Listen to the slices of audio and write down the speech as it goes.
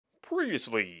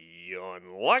Previously on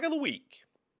Lock of the Week.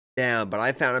 Down, but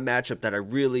I found a matchup that I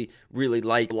really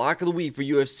like. Lock of the week for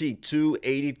UFC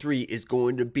 283 is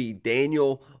going to be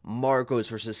Daniel Marcos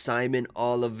versus Simon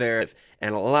Oliveira.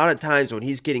 And a lot of times when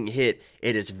he's getting hit,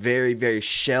 it is very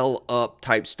shell up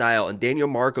type style. And Daniel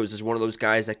Marcos is one of those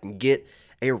guys that can get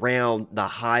around the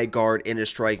high guard in his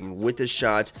striking with his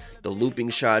shots, the looping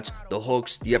shots, the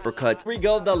hooks, the uppercuts. Here we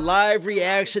go, the live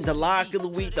reaction to Lock of the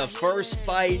Week, the first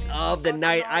fight of the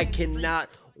night. I cannot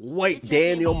wait.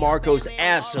 Daniel Marcos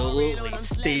absolutely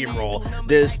steamroll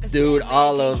this dude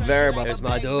Oliveira. There's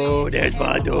my dude. 7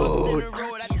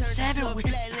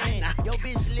 wins.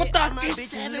 What the fuck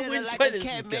is 7 wins?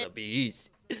 This is gonna be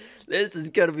easy. This is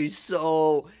gonna be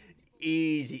so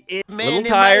easy. A little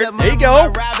tired. There you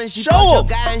go. Show him.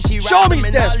 Show him he's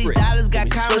desperate. He's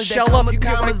gonna shell up. You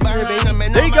get right there, baby.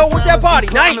 There you go with that body.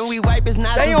 Nice. Stay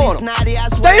on him.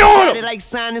 Stay on him.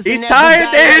 He's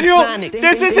tired, Daniel.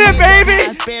 This is it, baby.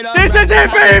 This is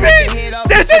it, baby.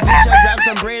 This is it,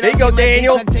 baby. There you go,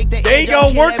 Daniel. There you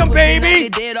go. Work him,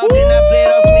 baby.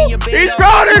 Woo. He's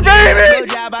running, baby.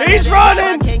 He's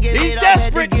running. He's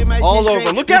desperate. All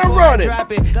over. Look at him running.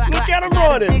 Look at him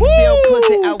running. Woo.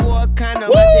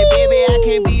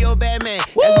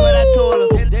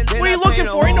 What are you looking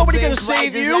for? Ain't nobody gonna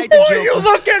save you. What are you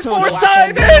looking for,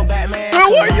 Simon?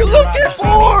 What are you looking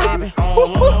for?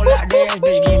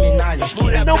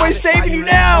 There's nobody saving you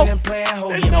now.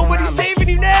 There's nobody saving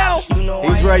you now.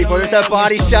 He's ready, boy. There's that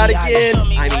body shot again.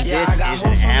 I mean, this is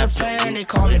an absolute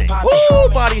clinic. Woo,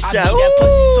 body shot.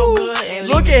 Woo.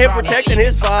 Look at him protecting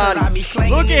his body.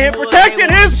 Look at him protecting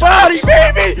his body,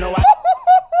 baby.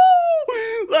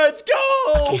 Let's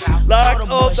go! Lock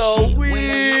of the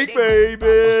week,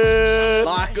 baby!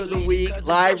 Lock of the week,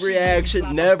 live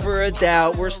reaction, never a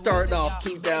doubt. We're starting off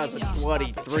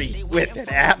 2023 with an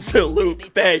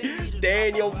absolute bang.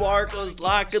 Daniel Marcos,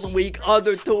 lock of the week,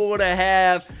 under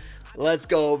 2.5. Let's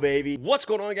go, baby. What's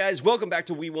going on, guys? Welcome back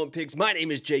to We Want Pigs. My name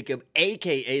is Jacob,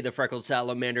 a.k.a. the Freckled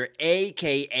Salamander,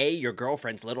 a.k.a. your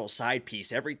girlfriend's little side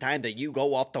piece. Every time that you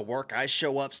go off to work, I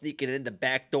show up sneaking in the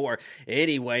back door.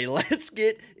 Anyway, let's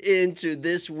get into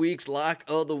this week's Lock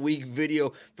of the Week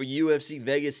video for UFC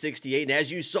Vegas 68. And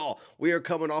as you saw, we are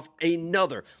coming off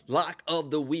another Lock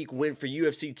of the Week win for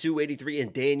UFC 283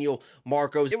 and Daniel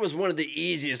Marcos. It was one of the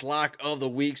easiest Lock of the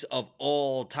Weeks of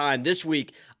all time. This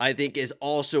week, I think, is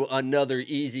also another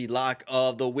easy Lock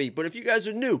of the Week. But if you guys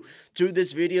are new to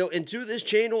this video and to this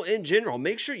channel in general,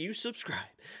 make sure you subscribe,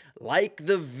 like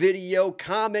the video,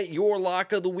 comment your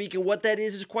Lock of the Week. And what that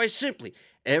is quite simply,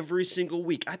 every single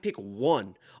week, I pick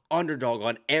one underdog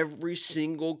on every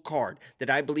single card that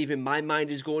I believe in my mind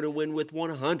is going to win with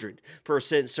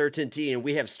 100% certainty. And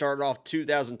we have started off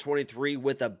 2023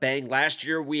 with a bang. Last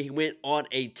year, we went on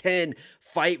a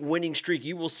 10-fight winning streak.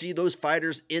 You will see those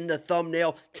fighters in the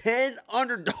thumbnail. 10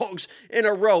 underdogs in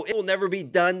a row. It will never be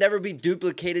done, never be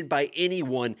duplicated by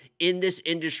anyone in this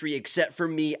industry except for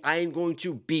me. I am going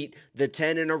to beat the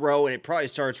 10 in a row, and it probably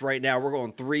starts right now. We're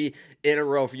going 3 in a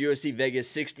row for UFC Vegas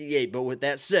 68. But with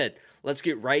that said, let's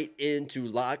get right into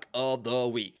Lock of the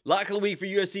Week. Lock of the Week for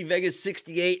UFC Vegas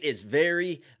 68 is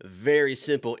very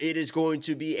simple. It is going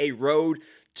to be a road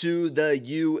to the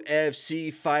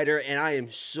UFC fighter, and I am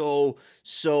so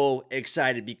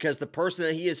excited because the person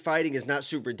that he is fighting is not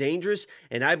super dangerous,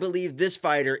 and I believe this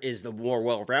fighter is the more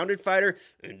well-rounded fighter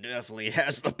and definitely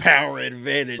has the power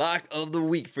advantage. Lock of the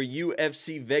Week for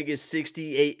UFC Vegas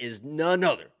 68 is none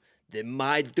other than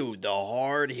my dude, the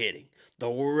hard-hitting, the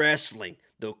wrestling,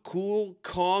 the cool,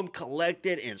 calm,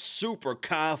 collected, and super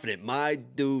confident, my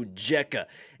dude, Jekka.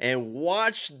 And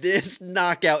watch this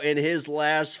knockout in his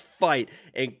last fight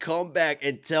and come back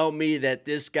and tell me that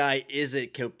this guy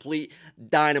isn't complete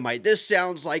dynamite. This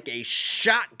sounds like a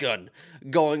shotgun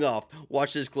going off.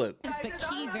 Watch this clip. But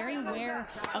Key very aware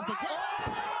of the...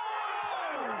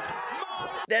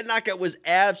 That knockout was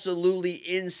absolutely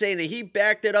insane, and he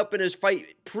backed it up in his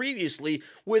fight previously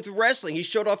with wrestling. He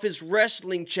showed off his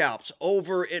wrestling chops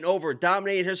over and over,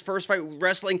 dominated his first fight with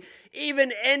wrestling,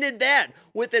 even ended that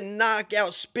with a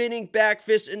knockout spinning back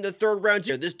fist in the 3rd round.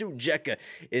 This dude, Jekka,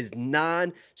 is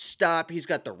non-stop. He's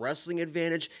got the wrestling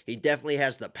advantage. He definitely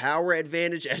has the power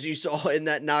advantage, as you saw in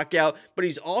that knockout, but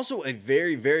he's also a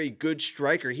very good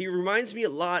striker. He reminds me a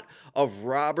lot of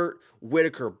Robert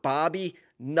Whittaker, Bobby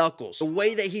Knuckles. The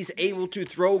way that he's able to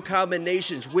throw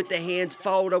combinations with the hands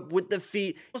followed up with the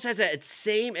feet. He also has that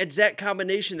same exact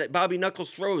combination that Bobby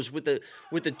Knuckles throws with the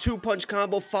 2-punch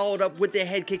combo followed up with the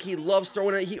head kick. He loves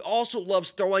throwing it. He also loves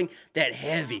throwing that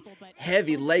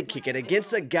heavy leg kick. And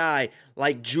against a guy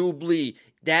like Jubilee,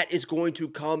 that is going to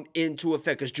come into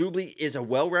effect because Jubilee is a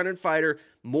well-rounded fighter,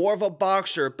 more of a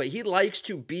boxer, but he likes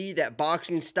to be that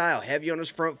boxing style, heavy on his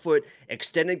front foot,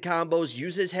 extended combos,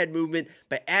 use his head movement.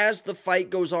 But as the fight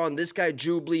goes on, this guy,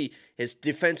 Jubilee, his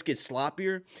defense gets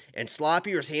sloppier and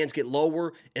sloppier. His hands get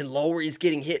lower and lower. He's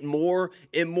getting hit more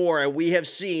and more. And we have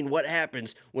seen what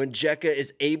happens when Jekka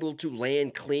is able to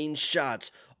land clean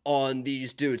shots on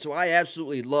these dudes. So I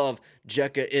absolutely love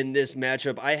Jekka in this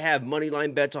matchup. I have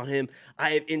moneyline bets on him.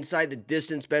 I have inside the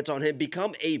distance bets on him.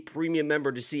 Become a premium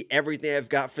member to see everything I've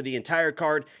got for the entire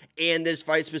card and this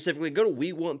fight specifically. Go to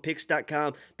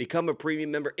WeWantPicks.com. Become a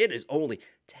premium member. It is only $10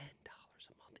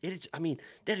 a month. It is, I mean,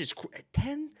 that is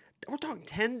we're talking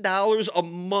 $10 a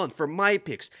month for my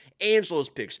picks, Angelo's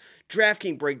picks,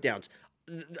 DraftKings breakdowns,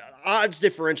 odds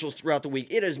differentials throughout the week.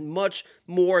 It is much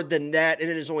more than that, and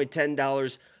it is only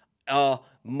 $10 a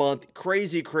month.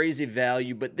 Crazy, crazy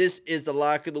value, but this is the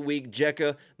lock of the week.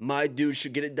 Jekka, my dude,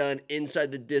 should get it done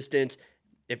inside the distance.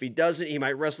 If he doesn't, he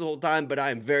might wrestle the whole time, but I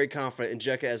am very confident in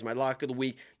Jekka as my lock of the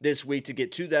week this week to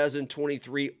get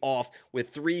 2023 off with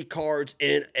 3 cards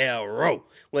in a row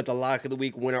with the lock of the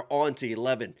week winner on to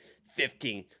 11,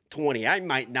 15, 20. I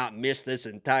might not miss this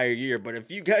entire year, but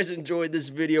if you guys enjoyed this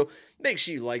video, make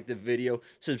sure you like the video.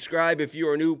 Subscribe if you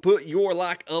are new. Put your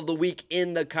lock of the week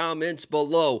in the comments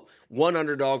below. One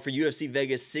underdog for UFC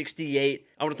Vegas 68.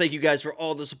 I want to thank you guys for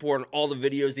all the support on all the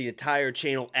videos, the entire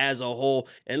channel as a whole.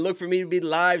 And look for me to be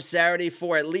live Saturday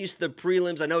for at least the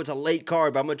prelims. I know it's a late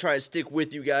card, but I'm going to try to stick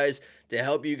with you guys to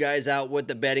help you guys out with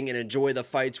the betting and enjoy the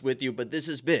fights with you. But this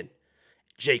has been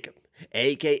Jacob,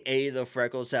 a.k.a. the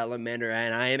Freckle Salamander,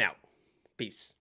 and I am out. Peace.